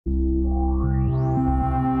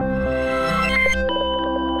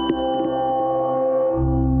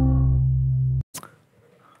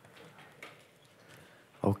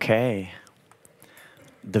Okay.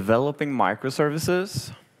 Developing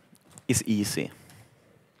microservices is easy.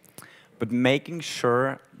 But making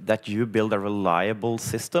sure that you build a reliable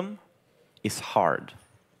system is hard.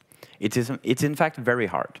 It's in fact very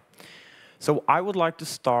hard. So I would like to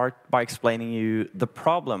start by explaining you the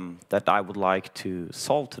problem that I would like to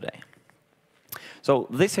solve today. So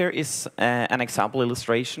this here is an example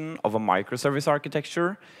illustration of a microservice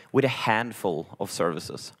architecture with a handful of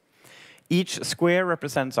services. Each square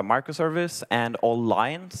represents a microservice, and all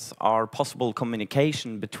lines are possible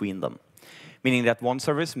communication between them, meaning that one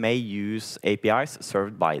service may use APIs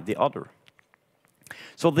served by the other.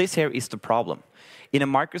 So this here is the problem. In a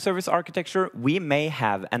microservice architecture, we may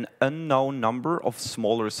have an unknown number of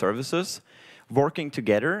smaller services working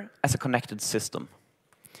together as a connected system.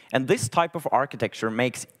 And this type of architecture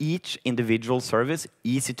makes each individual service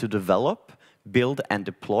easy to develop, build, and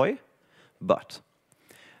deploy, but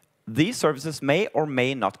these services may or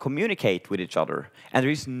may not communicate with each other, and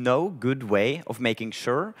there is no good way of making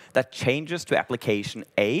sure that changes to application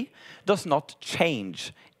A does not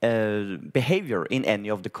change behavior in any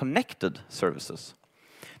of the connected services.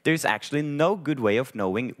 There is actually no good way of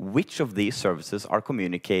knowing which of these services are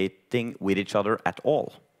communicating with each other at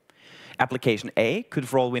all. Application A could,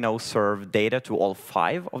 for all we know, serve data to all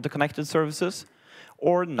 5 of the connected services,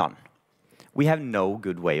 or none. We have no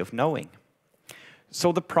good way of knowing.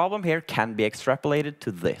 So the problem here can be extrapolated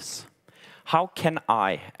to this. How can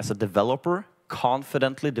I, as a developer,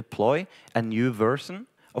 confidently deploy a new version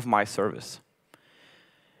of my service?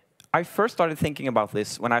 I first started thinking about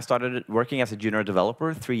this when I started working as a junior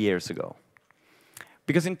developer 3 years ago.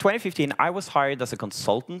 Because in 2015, I was hired as a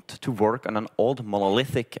consultant to work on an old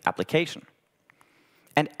monolithic application.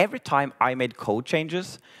 And every time I made code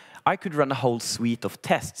changes, I could run a whole suite of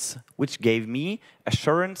tests, which gave me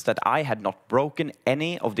assurance that I had not broken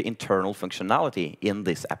any of the internal functionality in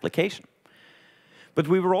this application. But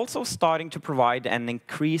we were also starting to provide an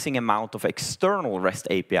increasing amount of external REST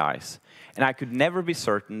APIs, and I could never be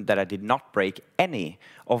certain that I did not break any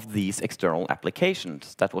of these external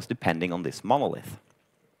applications that was depending on this monolith.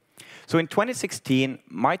 So in 2016,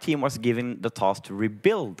 my team was given the task to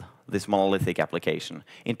rebuild this monolithic application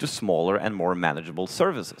into smaller and more manageable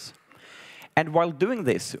services. And while doing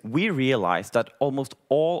this, we realized that almost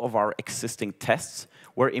all of our existing tests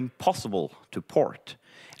were impossible to port.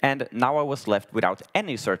 And now I was left without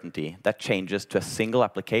any certainty that changes to a single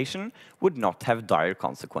application would not have dire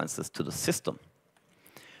consequences to the system.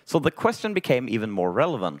 So the question became even more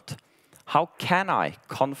relevant. How can I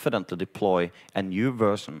confidently deploy a new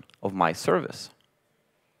version of my service?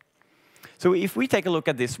 So if we take a look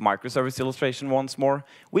at this microservice illustration once more,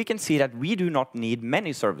 we can see that we do not need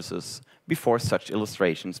many services before such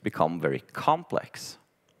illustrations become very complex.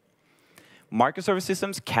 Microservice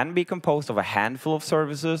systems can be composed of a handful of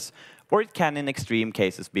services, or it can, in extreme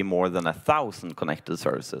cases, be more than 1,000 connected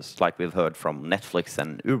services, like we've heard from Netflix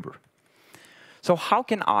and Uber. So how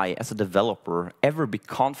can I, as a developer, ever be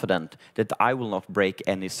confident that I will not break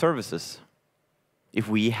any services if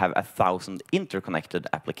we have 1,000 interconnected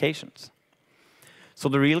applications? So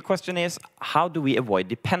the real question is, how do we avoid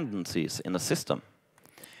dependencies in a system?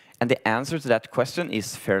 And the answer to that question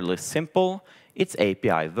is fairly simple. It's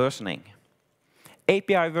API versioning.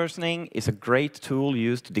 API versioning is a great tool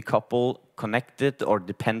used to decouple connected or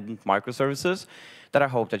dependent microservices that I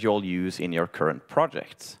hope that you all use in your current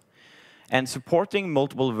projects. And supporting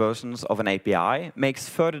multiple versions of an API makes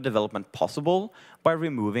further development possible by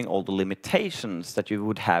removing all the limitations that you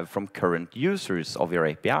would have from current users of your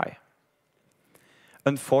API.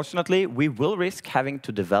 Unfortunately, we will risk having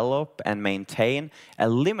to develop and maintain a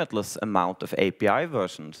limitless amount of API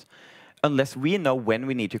versions unless we know when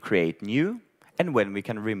we need to create new and when we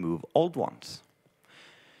can remove old ones.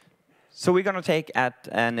 So we're going to take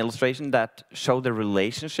an illustration that shows the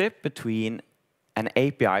relationship between an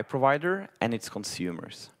API provider and its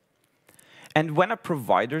consumers. And when a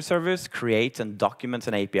provider service creates and documents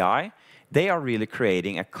an API, they are really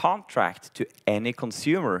creating a contract to any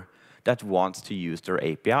consumer that wants to use their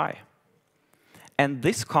API. And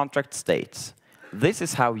this contract states, this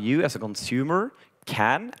is how you as a consumer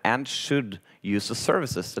can and should use the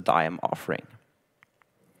services that I am offering.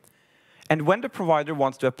 And when the provider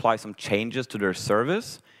wants to apply some changes to their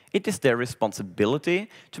service, it is their responsibility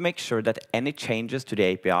to make sure that any changes to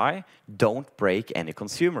the API don't break any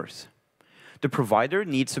consumers. The provider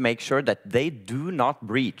needs to make sure that they do not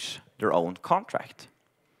breach their own contract.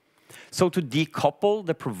 So to decouple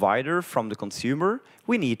the provider from the consumer,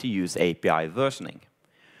 we need to use API versioning.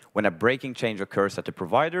 When a breaking change occurs at the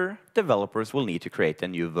provider, developers will need to create a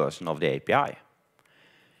new version of the API.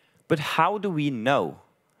 But how do we know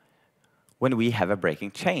when we have a breaking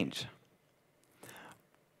change.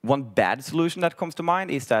 One bad solution that comes to mind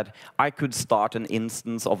is that I could start an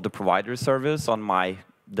instance of the provider service on my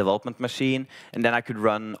development machine, and then I could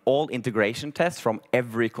run all integration tests from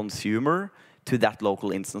every consumer to that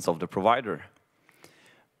local instance of the provider.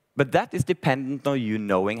 But that is dependent on you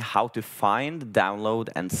knowing how to find, download,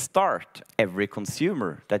 and start every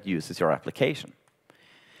consumer that uses your application.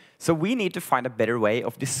 So we need to find a better way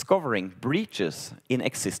of discovering breaches in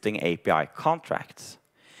existing API contracts.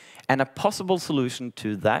 And a possible solution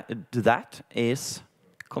to that is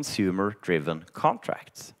consumer-driven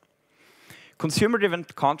contracts. Consumer-driven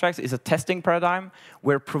contracts is a testing paradigm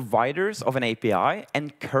where providers of an API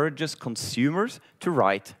encourages consumers to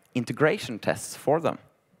write integration tests for them.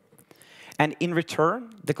 And in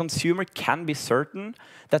return, the consumer can be certain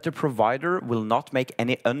that the provider will not make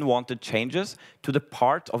any unwanted changes to the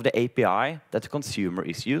part of the API that the consumer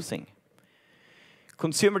is using.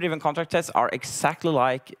 Consumer-driven contract tests are exactly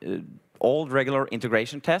like all regular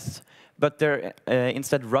integration tests, but they're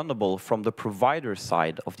instead runnable from the provider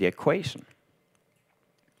side of the equation.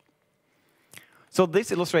 So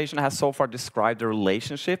this illustration has so far described the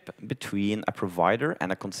relationship between a provider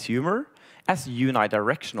and a consumer as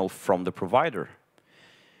unidirectional from the provider.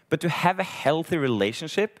 But to have a healthy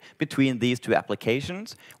relationship between these two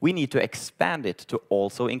applications, we need to expand it to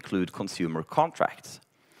also include consumer contracts.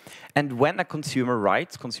 And when a consumer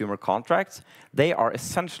writes consumer contracts, they are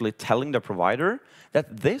essentially telling the provider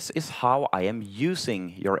that this is how I am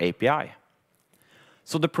using your API.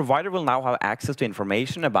 So the provider will now have access to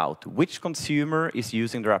information about which consumer is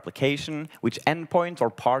using their application, which endpoints or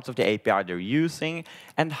parts of the API they're using,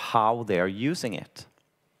 and how they are using it.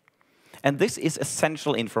 And this is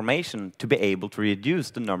essential information to be able to reduce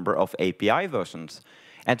the number of API versions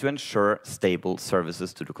and to ensure stable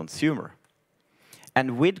services to the consumer.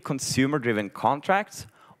 And with consumer-driven contracts,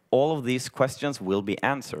 all of these questions will be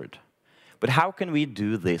answered. But how can we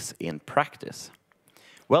do this in practice?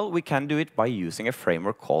 Well, we can do it by using a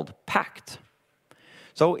framework called Pact.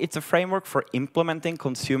 So it's a framework for implementing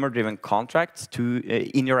consumer-driven contracts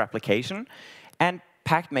in your application. And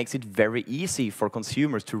Pact makes it very easy for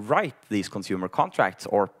consumers to write these consumer contracts,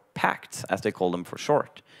 or Pacts, as they call them for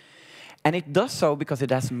short. And it does so because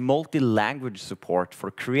it has multi-language support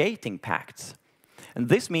for creating Pacts. And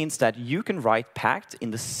this means that you can write Pact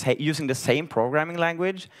using the same programming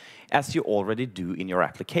language as you already do in your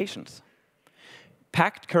applications.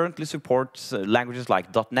 Pact currently supports languages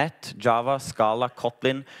like .NET, Java, Scala,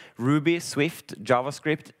 Kotlin, Ruby, Swift,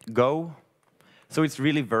 JavaScript, Go. So it's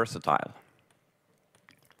really versatile.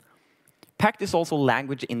 Pact is also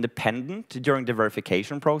language independent during the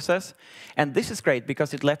verification process. And this is great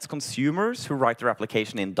because it lets consumers who write their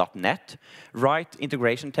application in .NET write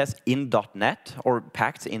integration tests in .NET or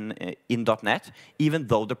Pacts in .NET, even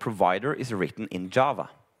though the provider is written in Java.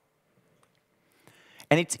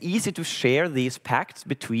 And it's easy to share these Pacts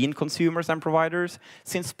between consumers and providers,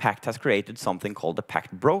 since Pact has created something called the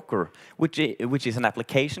Pact Broker, which is an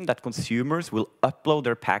application that consumers will upload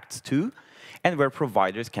their Pacts to, and where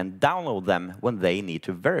providers can download them when they need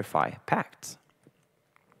to verify Pacts.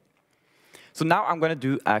 So now I'm going to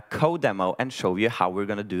do a code demo and show you how we're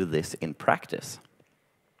going to do this in practice.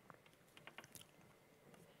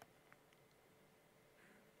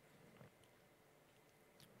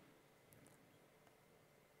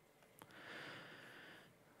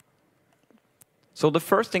 So the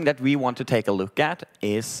first thing that we want to take a look at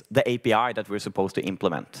is the API that we're supposed to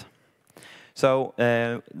implement. So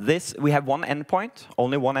we have one endpoint,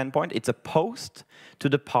 only one endpoint. It's a post to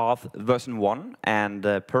the path version 1 and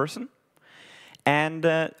person. And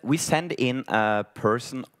we send in a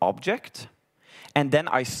person object. And then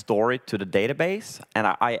I store it to the database, and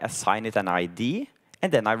I assign it an ID.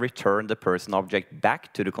 And then I return the person object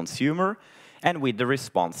back to the consumer, and with the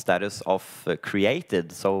response status of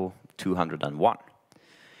created, so 201.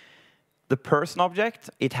 The person object,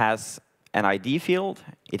 it has an ID field,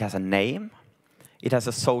 it has a name, it has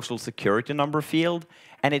a social security number field,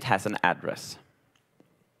 and it has an address.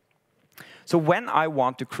 So when I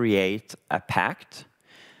want to create a Pact,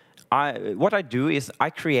 what I do is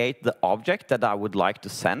I create the object that I would like to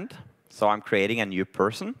send. So I'm creating a new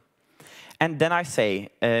person. And then I say,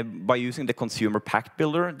 by using the consumer Pact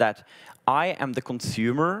builder, that I am the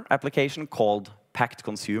consumer application called Pact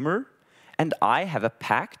Consumer, and I have a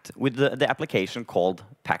Pact with the application called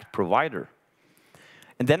Pact Provider.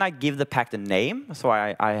 And then I give the Pact a name. So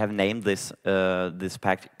I have named this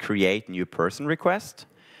Pact Create New Person Request.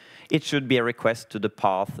 It should be a request to the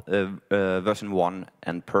path version 1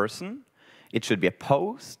 and person. It should be a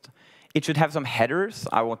post. It should have some headers.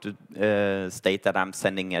 I want to state that I'm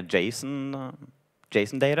sending a JSON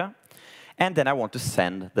data. And then I want to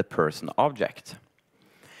send the person object.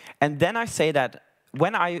 And then I say that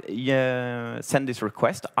when I send this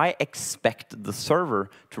request, I expect the server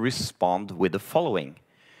to respond with the following.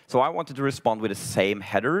 So I want it to respond with the same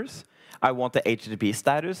headers. I want the HTTP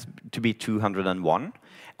status to be 201.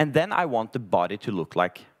 And then I want the body to look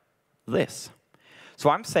like this. So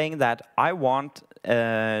I'm saying that I want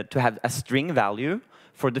to have a string value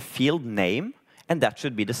for the field name, and that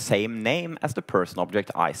should be the same name as the person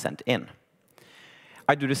object I sent in.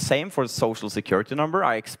 I do the same for the social security number.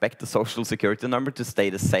 I expect the social security number to stay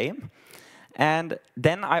the same. And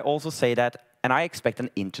then I also say that, and I expect an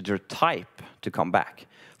integer type to come back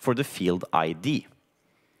for the field ID.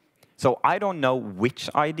 So I don't know which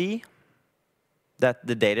ID that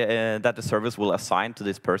the data that the service will assign to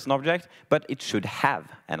this person object, but it should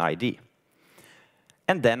have an ID.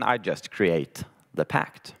 And then I just create the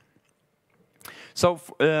pact. So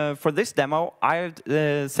for this demo, I've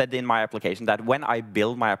said in my application that when I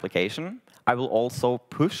build my application, I will also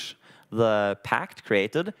push the pact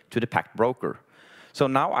created to the pact broker. So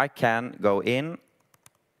now I can go in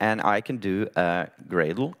and I can do a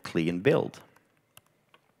Gradle clean build.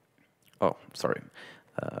 Oh, sorry.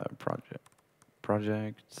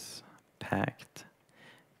 Projects, pact,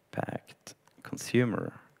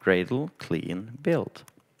 consumer, Gradle clean build.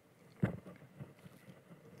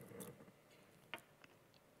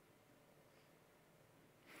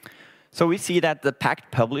 So we see that the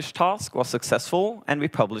Pact publish task was successful, and we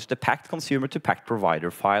published the Pact consumer to Pact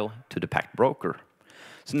provider file to the Pact broker.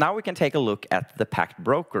 So now we can take a look at the Pact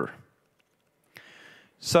broker.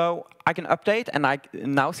 So I can update, and I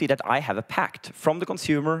now see that I have a Pact from the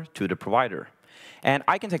consumer to the provider. And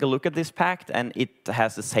I can take a look at this Pact, and it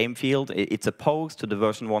has the same field. It's a post to the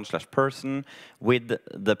version1/person with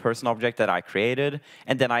the person object that I created.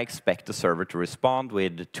 And then I expect the server to respond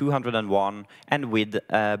with 201 and with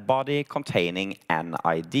a body containing an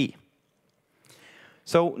ID.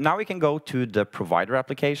 So now we can go to the provider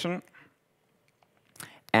application.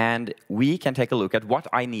 And we can take a look at what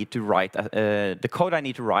I need to write, the code I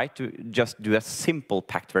need to write to just do a simple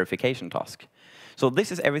Pact verification task. So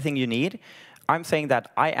this is everything you need. I'm saying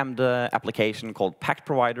that I am the application called Pact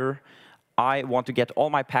Provider. I want to get all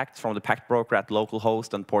my pacts from the Pact broker at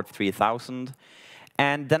localhost and port 3000.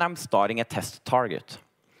 And then I'm starting a test target.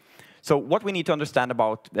 So what we need to understand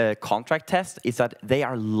about contract tests is that they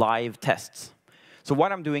are live tests. So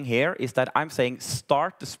what I'm doing here is that I'm saying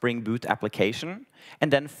start the Spring Boot application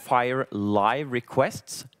and then fire live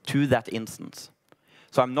requests to that instance.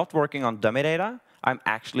 So I'm not working on dummy data. I'm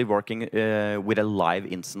actually working with a live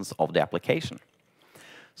instance of the application.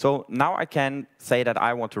 So now I can say that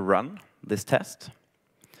I want to run this test.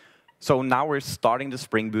 So now we're starting the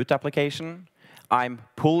Spring Boot application. I'm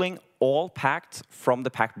pulling all pacts from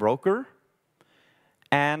the Pact broker,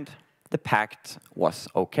 and the pact was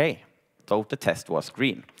OK. So the test was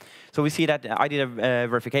green. So we see that I did a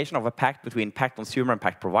verification of a pact between Pact consumer and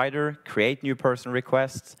Pact provider, create new person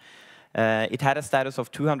requests. It had a status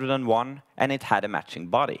of 201, and it had a matching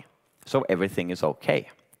body. So everything is OK.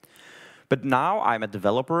 But now I'm a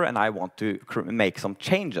developer, and I want to make some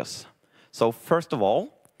changes. So first of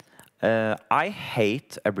all, I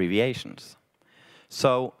hate abbreviations.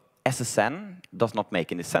 So SSN does not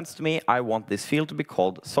make any sense to me. I want this field to be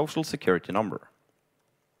called Social Security Number.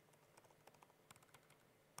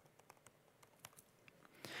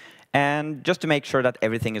 And just to make sure that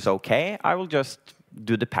everything is OK, I will just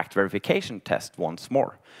do the Pact verification test once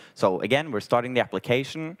more. So again, we're starting the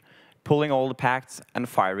application, pulling all the pacts, and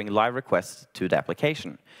firing live requests to the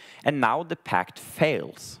application. And now the pact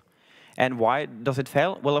fails. And why does it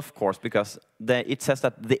fail? Well, of course, because it says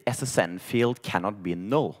that the SSN field cannot be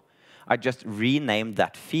null. I just renamed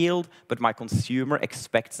that field, but my consumer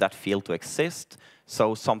expects that field to exist,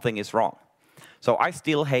 so something is wrong. So I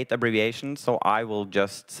still hate abbreviations, so I will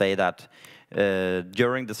just say that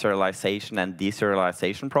during the serialization and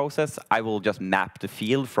deserialization process, I will just map the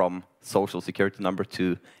field from Social Security Number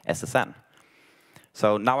to SSN.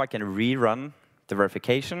 So now I can rerun the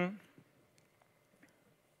verification.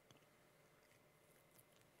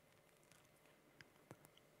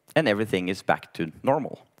 And everything is back to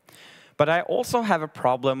normal. But I also have a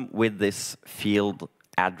problem with this field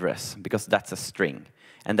address, because that's a string.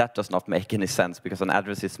 And that does not make any sense, because an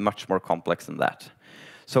address is much more complex than that.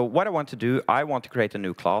 So what I want to do, I want to create a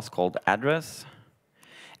new class called address.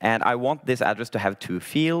 And I want this address to have two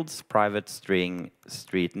fields, private string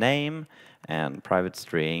street name and private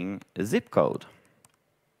string zip code.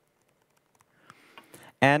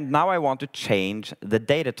 And now I want to change the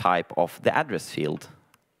data type of the address field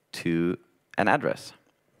to an address.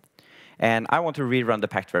 And I want to rerun the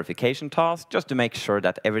Pact verification task just to make sure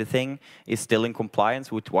that everything is still in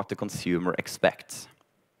compliance with what the consumer expects.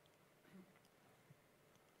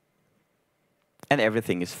 And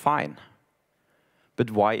everything is fine.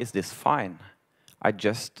 But why is this fine? I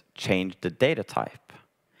just changed the data type.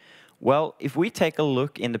 Well, if we take a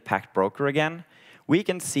look in the Pact broker again, we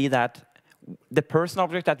can see that the person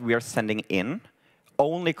object that we are sending in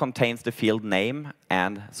only contains the field name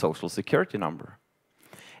and social security number.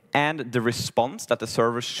 And the response that the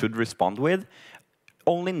server should respond with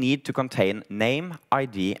only need to contain name,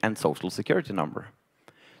 ID, and social security number.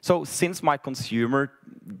 So since my consumer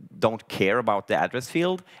don't care about the address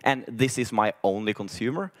field, and this is my only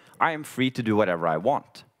consumer, I am free to do whatever I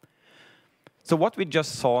want. So what we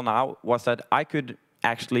just saw now was that I could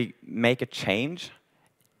actually make a change,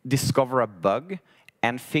 discover a bug,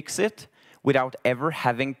 and fix it without ever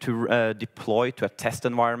having to deploy to a test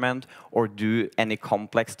environment or do any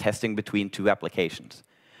complex testing between two applications.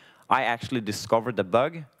 I actually discovered the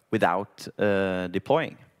bug without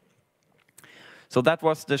deploying. So that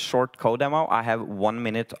was the short code demo. I have 1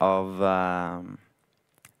 minute of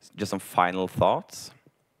just some final thoughts.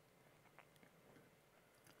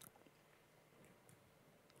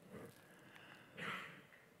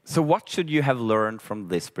 So what should you have learned from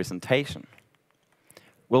this presentation?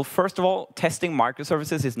 Well, first of all, testing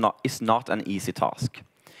microservices is not an easy task.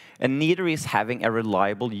 And neither is having a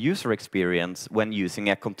reliable user experience when using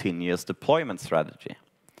a continuous deployment strategy.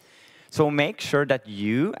 So make sure that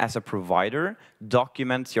you, as a provider,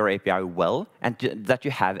 document your API well and that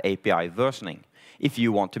you have API versioning if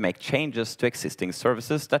you want to make changes to existing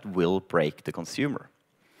services that will break the consumer.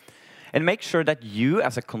 And make sure that you,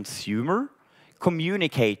 as a consumer,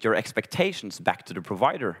 communicate your expectations back to the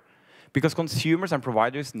provider, because consumers and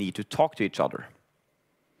providers need to talk to each other.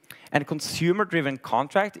 And consumer-driven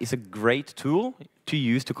contract is a great tool to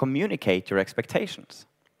use to communicate your expectations.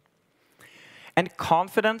 And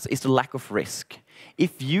confidence is the lack of risk.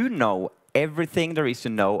 If you know everything there is to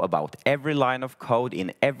know about every line of code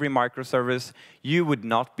in every microservice, you would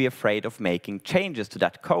not be afraid of making changes to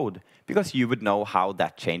that code, because you would know how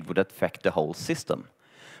that change would affect the whole system.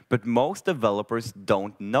 But most developers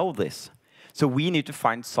don't know this. So we need to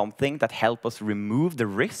find something that helps us remove the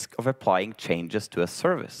risk of applying changes to a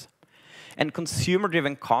service. And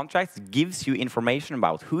consumer-driven contracts gives you information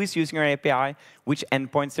about who is using your API, which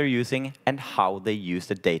endpoints they're using, and how they use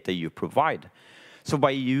the data you provide. So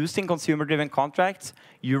by using consumer-driven contracts,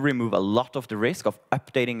 you remove a lot of the risk of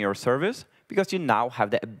updating your service, because you now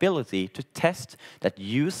have the ability to test that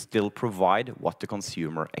you still provide what the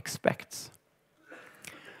consumer expects.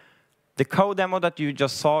 The code demo that you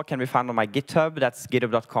just saw can be found on my GitHub. That's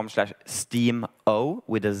github.com/steamo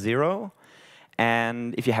with a 0.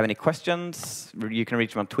 And if you have any questions, you can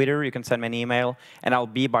reach me on Twitter, you can send me an email, and I'll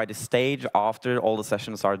be by the stage after all the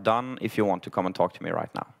sessions are done if you want to come and talk to me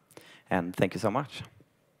right now. And thank you so much.